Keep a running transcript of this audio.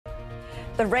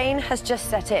The rain has just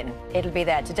set in. It'll be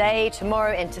there today,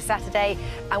 tomorrow, into Saturday,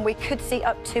 and we could see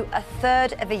up to a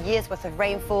third of a year's worth of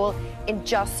rainfall in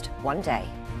just one day.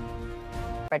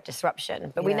 Red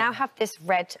disruption, but we now have this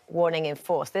red warning in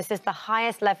force. This is the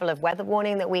highest level of weather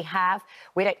warning that we have.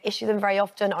 We don't issue them very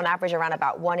often, on average around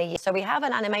about one a year. So we have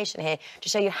an animation here to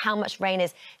show you how much rain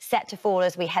is set to fall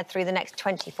as we head through the next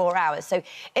 24 hours. So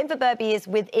Inverbervie is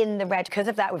within the red. Because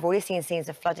of that, we've already seen scenes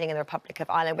of flooding in the Republic of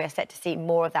Ireland. We're set to see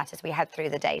more of that as we head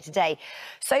through the day today.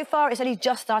 So far, it's only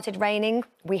just started raining.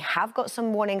 We have got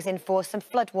some warnings in force, some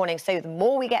flood warnings. So the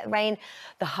more we get rain,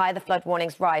 the higher the flood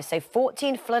warnings rise. So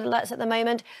 14 flood alerts at the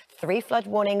moment. 3 flood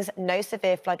warnings, no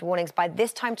severe flood warnings. By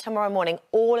this time tomorrow morning,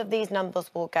 all of these numbers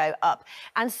will go up.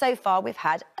 And so far, we've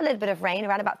had a little bit of rain,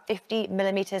 around about 50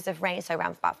 millimetres of rain, so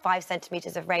around about 5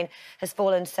 centimetres of rain has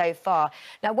fallen so far.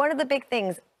 Now, one of the big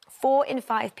things, 4 in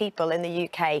 5 people in the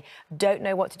UK don't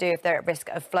know what to do if they're at risk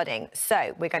of flooding.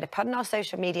 So we're going to put on our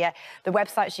social media the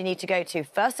websites you need to go to.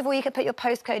 First of all, you can put your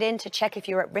postcode in to check if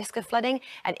you're at risk of flooding.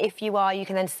 And if you are, you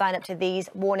can then sign up to these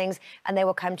warnings and they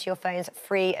will come to your phones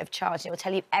free of charge. And it will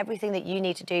tell you everything that you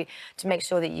need to do to make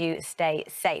sure that you stay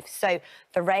safe. So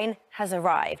the rain has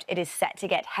arrived. It is set to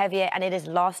get heavier and it is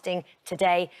lasting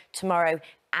today, tomorrow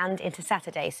and into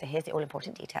Saturday. So here's the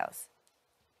all-important details.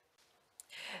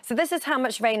 So this is how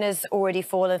much rain has already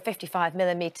fallen, 55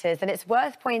 millimetres, and it's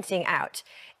worth pointing out,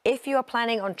 if you are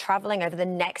planning on travelling over the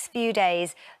next few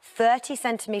days, 30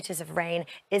 centimetres of rain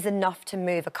is enough to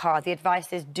move a car. The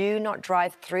advice is do not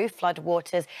drive through flood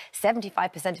waters.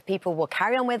 75% of people will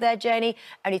carry on with their journey,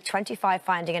 only 25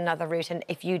 finding another route. And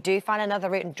if you do find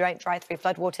another route and don't drive through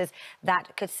flood waters,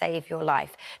 that could save your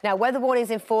life. Now, weather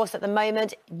warnings in force at the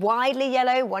moment, widely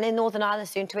yellow, one in Northern Ireland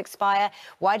soon to expire,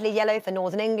 widely yellow for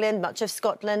Northern England, much of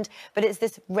Scotland, but it's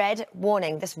this red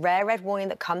warning, this rare red warning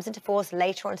that comes into force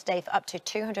later on today for up to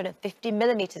 250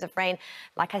 millimetres of rain.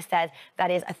 Like I said,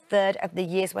 that is a third of the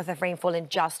year's worth of rainfall in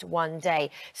just one day.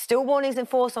 Still warnings in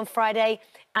force on Friday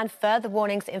and further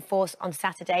warnings in force on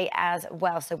Saturday as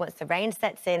well. So once the rain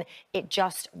sets in, it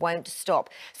just won't stop.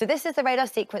 So this is the radar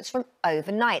sequence from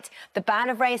overnight. The band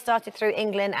of rain started through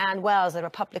England and Wales, the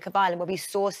Republic of Ireland, where we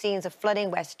saw scenes of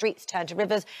flooding where streets turned to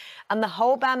rivers, and the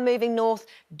whole band moving north,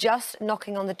 just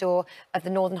knocking on the door of the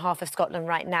northern half of Scotland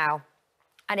right now.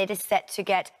 And it is set to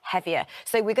get heavier.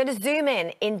 So we're going to zoom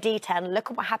in detail and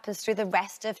look at what happens through the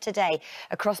rest of today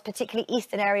across particularly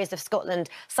eastern areas of Scotland,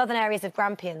 southern areas of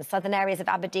Grampians, southern areas of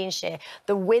Aberdeenshire.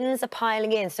 The winds are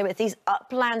piling in, so it's these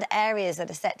upland areas that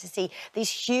are set to see these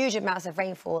huge amounts of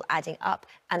rainfall adding up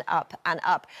and up and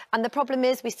up. And the problem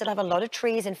is we still have a lot of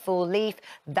trees in full leaf.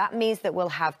 That means that we'll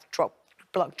have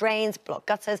blocked drains, blocked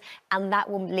gutters, and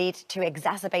that will lead to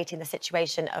exacerbating the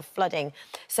situation of flooding.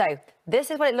 So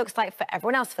this is what it looks like for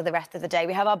everyone else for the rest of the day.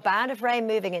 We have our band of rain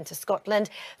moving into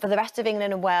Scotland. For the rest of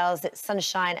England and Wales, it's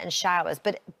sunshine and showers,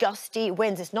 but gusty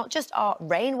winds. It's not just our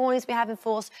rain warnings we have in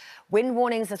force, wind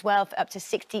warnings as well for up to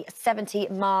 60, 70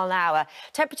 mile an hour.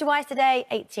 Temperature-wise today,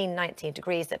 18, 19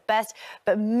 degrees at best,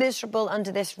 but miserable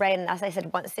under this rain. And as I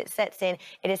said, once it sets in,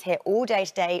 it is here all day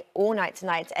today, all night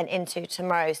tonight and into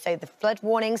tomorrow. So the flood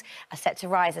warnings are set to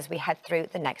rise as we head through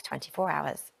the next 24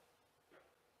 hours.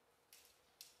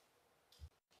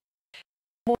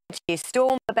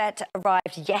 Storm Babette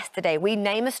arrived yesterday. We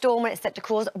name a storm when it's set to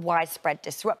cause widespread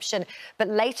disruption. But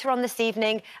later on this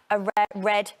evening, a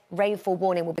red rainfall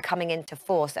warning will be coming into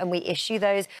force. And we issue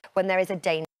those when there is a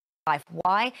danger to life.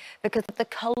 Why? Because of the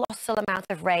colossal amount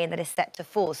of rain that is set to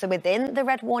fall. So within the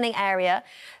red warning area,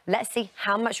 let's see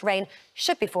how much rain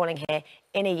should be falling here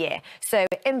in a year. So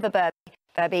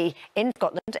Inverbervie in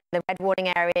Scotland, in the red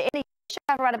warning area, in a year, should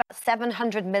have around about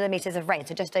 700 millimetres of rain,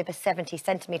 so just over 70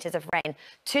 centimetres of rain.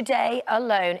 Today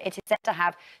alone, it is set to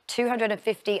have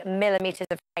 250 millimetres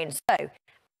of rain. So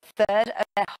a third of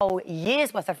their whole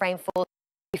year's worth of rainfall will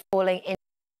be falling in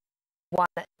one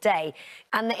day.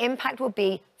 And the impact will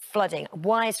be flooding,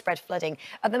 widespread flooding.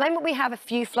 At the moment, we have a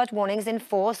few flood warnings in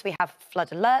force. We have flood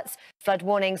alerts, flood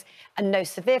warnings, and no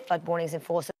severe flood warnings in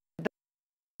force.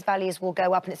 Values will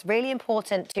go up, and it's really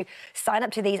important to sign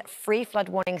up to these free flood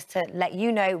warnings to let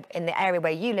you know in the area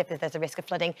where you live if there's a risk of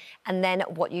flooding and then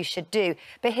what you should do.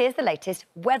 But here's the latest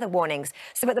weather warnings.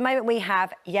 So at the moment we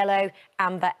have yellow,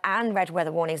 amber and red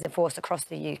weather warnings in force across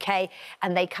the UK,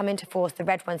 and they come into force, the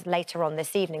red ones, later on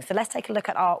this evening. So let's take a look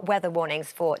at our weather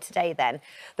warnings for today then.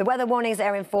 The weather warnings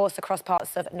are in force across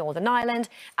parts of Northern Ireland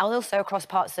and also across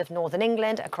parts of Northern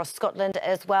England, across Scotland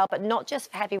as well, but not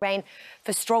just for heavy rain,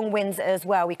 for strong winds as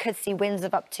well. We could see winds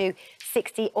of up to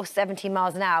 60 or 70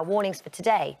 miles an hour. Warnings for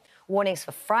today, warnings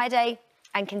for Friday,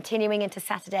 and continuing into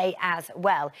Saturday as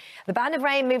well. The band of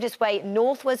rain moved its way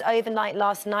northwards overnight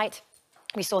last night.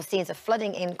 We saw scenes of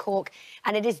flooding in Cork,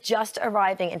 and it is just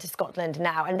arriving into Scotland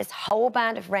now. And this whole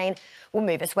band of rain will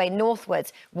move its way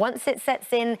northwards. Once it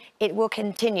sets in, it will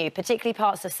continue, particularly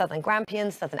parts of southern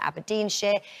Grampians, southern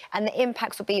Aberdeenshire, and the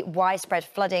impacts will be widespread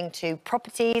flooding to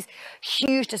properties,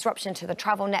 huge disruption to the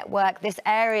travel network. This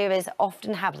area is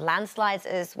often have landslides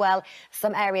as well.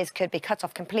 Some areas could be cut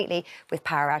off completely with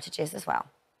power outages as well.